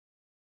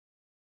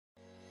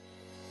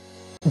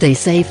They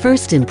say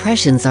first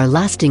impressions are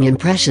lasting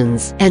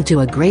impressions, and to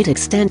a great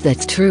extent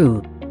that's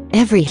true.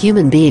 Every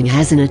human being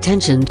has an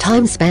attention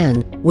time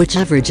span, which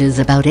averages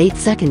about 8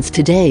 seconds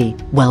today,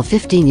 while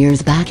 15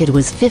 years back it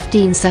was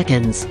 15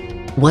 seconds.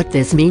 What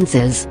this means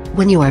is,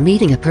 when you are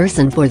meeting a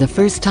person for the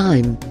first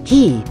time,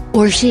 he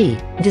or she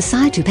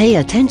decide to pay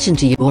attention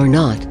to you or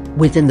not,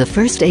 within the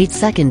first 8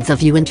 seconds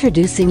of you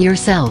introducing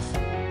yourself.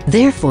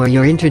 Therefore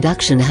your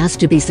introduction has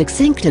to be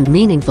succinct and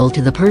meaningful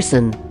to the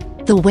person.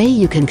 The way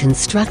you can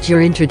construct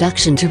your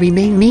introduction to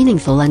remain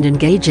meaningful and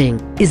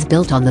engaging is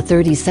built on the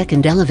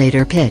 30-second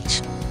elevator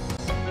pitch.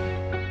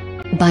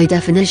 By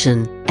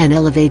definition, an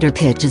elevator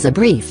pitch is a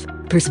brief,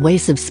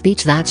 persuasive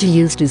speech that you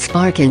use to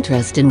spark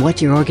interest in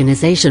what your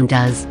organization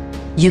does.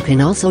 You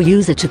can also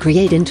use it to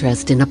create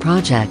interest in a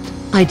project,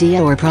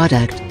 idea or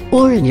product,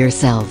 or in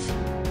yourself.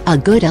 A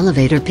good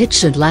elevator pitch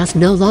should last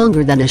no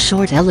longer than a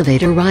short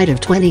elevator ride of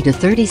 20 to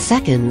 30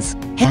 seconds,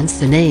 hence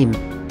the name.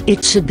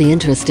 It should be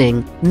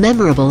interesting,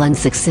 memorable and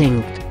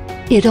succinct.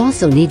 It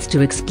also needs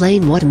to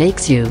explain what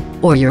makes you,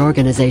 or your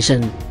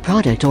organization,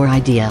 product or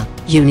idea,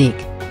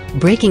 unique.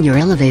 Breaking your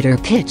elevator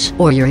pitch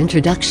or your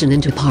introduction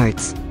into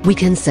parts, we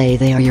can say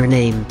they are your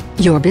name,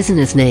 your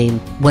business name,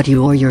 what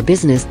you or your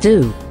business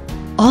do.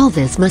 All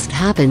this must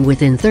happen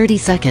within 30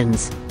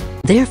 seconds.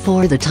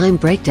 Therefore the time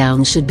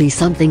breakdown should be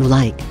something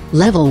like,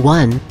 Level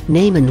 1,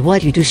 name and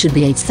what you do should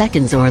be 8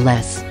 seconds or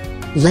less.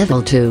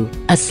 Level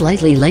 2, a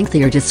slightly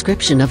lengthier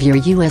description of your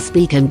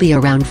USP can be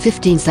around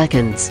 15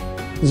 seconds.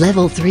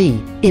 Level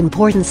 3,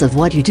 importance of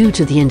what you do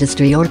to the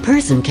industry or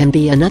person can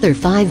be another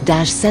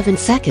 5-7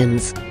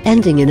 seconds,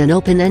 ending in an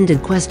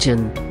open-ended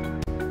question.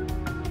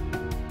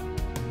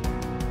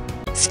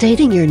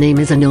 Stating your name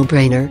is a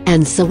no-brainer,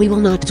 and so we will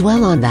not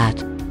dwell on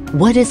that.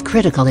 What is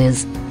critical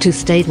is, to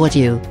state what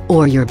you,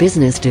 or your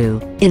business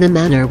do, in a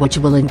manner which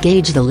will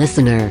engage the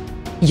listener.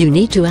 You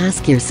need to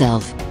ask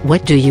yourself,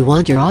 what do you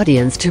want your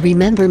audience to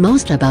remember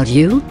most about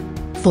you?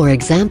 For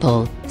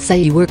example, say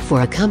you work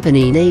for a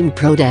company named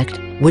Product,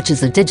 which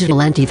is a digital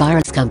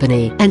antivirus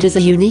company and is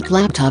a unique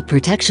laptop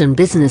protection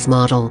business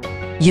model.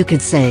 You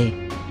could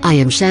say, I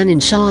am Shannon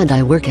Shaw and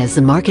I work as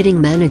the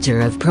marketing manager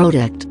of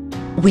Product.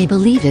 We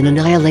believe in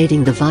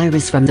annihilating the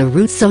virus from the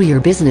root so your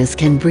business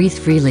can breathe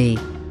freely.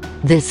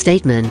 This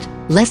statement,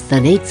 less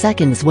than 8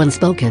 seconds when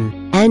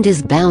spoken, and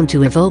is bound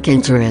to evoke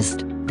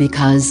interest,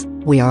 because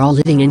we are all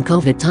living in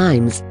COVID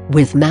times,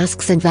 with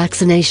masks and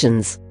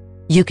vaccinations.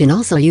 You can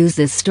also use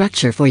this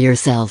structure for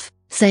yourself,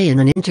 say in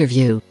an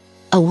interview.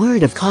 A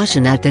word of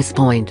caution at this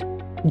point.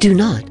 Do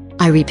not,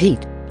 I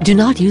repeat, do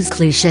not use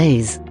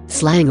cliches,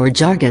 slang or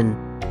jargon.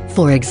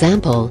 For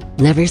example,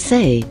 never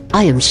say,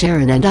 I am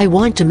Sharon and I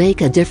want to make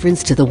a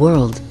difference to the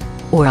world.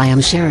 Or I am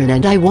Sharon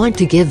and I want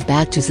to give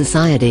back to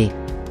society.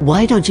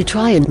 Why don't you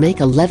try and make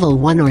a Level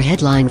 1 or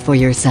headline for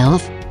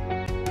yourself?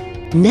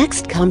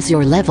 Next comes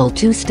your Level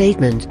 2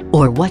 statement,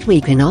 or what we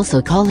can also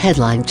call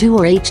Headline 2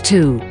 or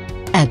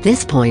H2. At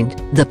this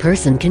point, the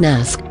person can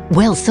ask,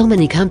 well, so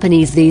many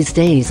companies these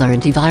days are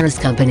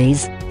antivirus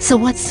companies, so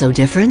what's so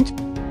different?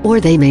 Or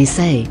they may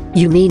say,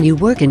 you mean you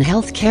work in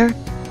healthcare?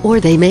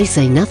 Or they may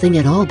say nothing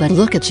at all but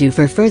look at you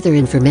for further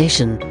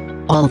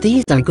information. All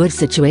these are good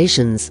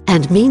situations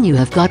and mean you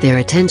have got their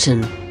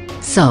attention.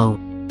 So,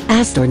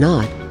 asked or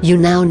not, you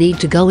now need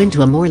to go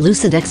into a more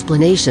lucid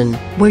explanation,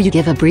 where you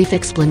give a brief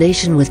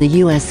explanation with the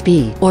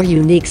USP or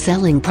unique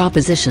selling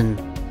proposition.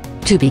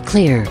 To be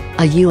clear,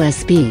 a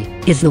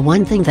USP is the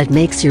one thing that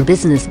makes your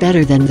business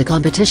better than the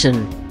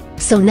competition.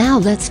 So now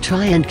let's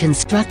try and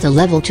construct a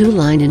Level 2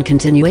 line in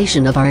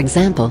continuation of our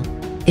example.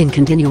 In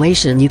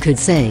continuation you could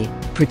say,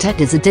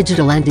 Protect is a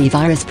digital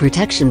antivirus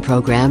protection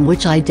program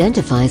which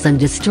identifies and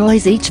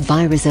destroys each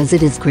virus as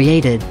it is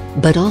created,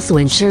 but also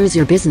ensures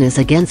your business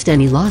against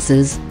any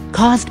losses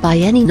caused by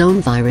any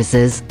known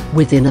viruses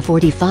within a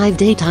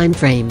 45-day time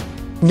frame.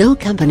 No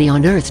company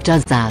on earth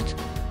does that.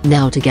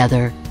 Now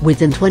together,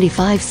 within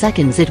 25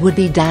 seconds it would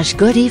be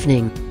good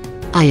evening.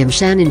 I am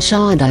Shannon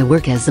Shaw and I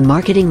work as the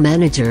marketing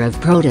manager of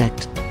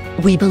Product.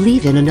 We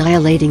believe in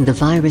annihilating the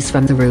virus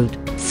from the root,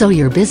 so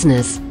your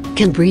business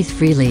can breathe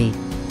freely.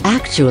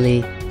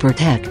 Actually,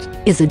 Protect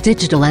is a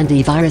digital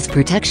antivirus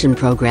protection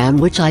program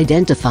which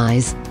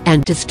identifies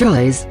and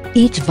destroys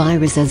each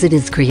virus as it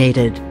is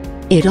created.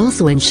 It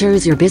also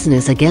ensures your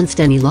business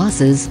against any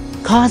losses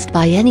caused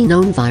by any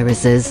known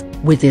viruses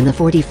within a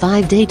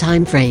 45-day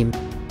time frame.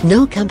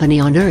 No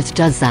company on earth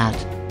does that.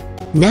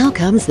 Now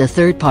comes the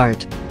third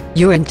part.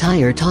 Your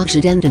entire talk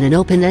should end in an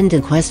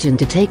open-ended question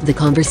to take the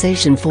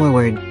conversation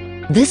forward.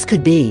 This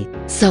could be,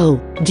 so,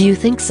 do you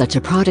think such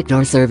a product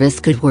or service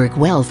could work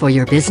well for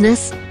your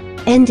business?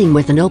 Ending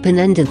with an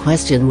open-ended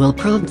question will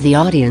prompt the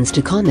audience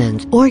to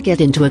comment or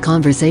get into a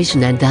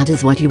conversation, and that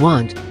is what you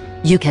want.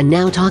 You can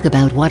now talk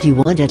about what you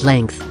want at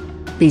length.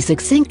 Be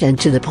succinct and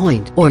to the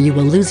point, or you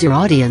will lose your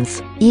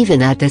audience,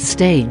 even at this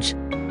stage.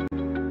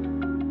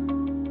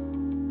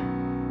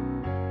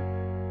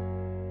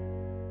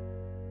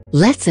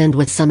 Let's end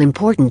with some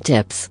important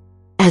tips.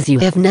 As you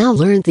have now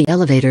learned the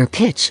elevator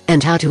pitch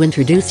and how to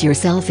introduce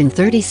yourself in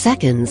 30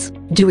 seconds,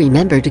 do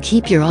remember to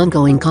keep your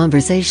ongoing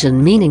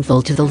conversation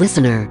meaningful to the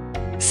listener.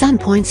 Some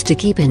points to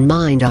keep in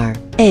mind are: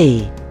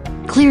 A.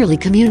 Clearly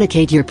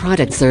communicate your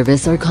product,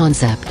 service, or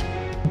concept.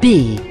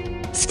 B.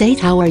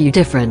 State how are you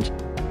different.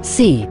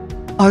 C.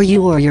 Are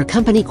you or your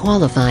company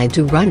qualified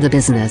to run the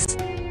business?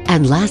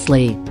 And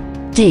lastly,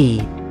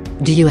 D.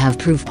 Do you have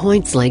proof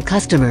points like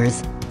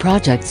customers,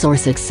 projects, or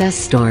success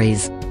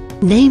stories?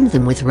 Name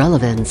them with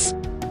relevance.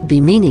 Be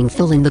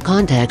meaningful in the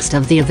context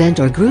of the event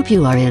or group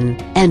you are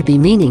in, and be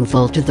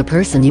meaningful to the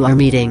person you are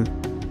meeting.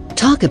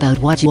 Talk about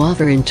what you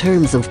offer in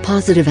terms of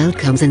positive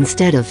outcomes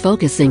instead of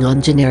focusing on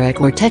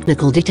generic or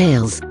technical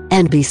details,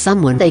 and be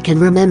someone they can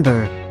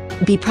remember.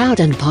 Be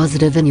proud and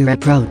positive in your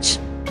approach.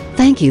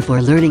 Thank you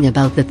for learning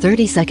about the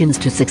 30 Seconds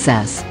to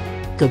Success.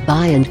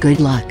 Goodbye and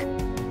good luck.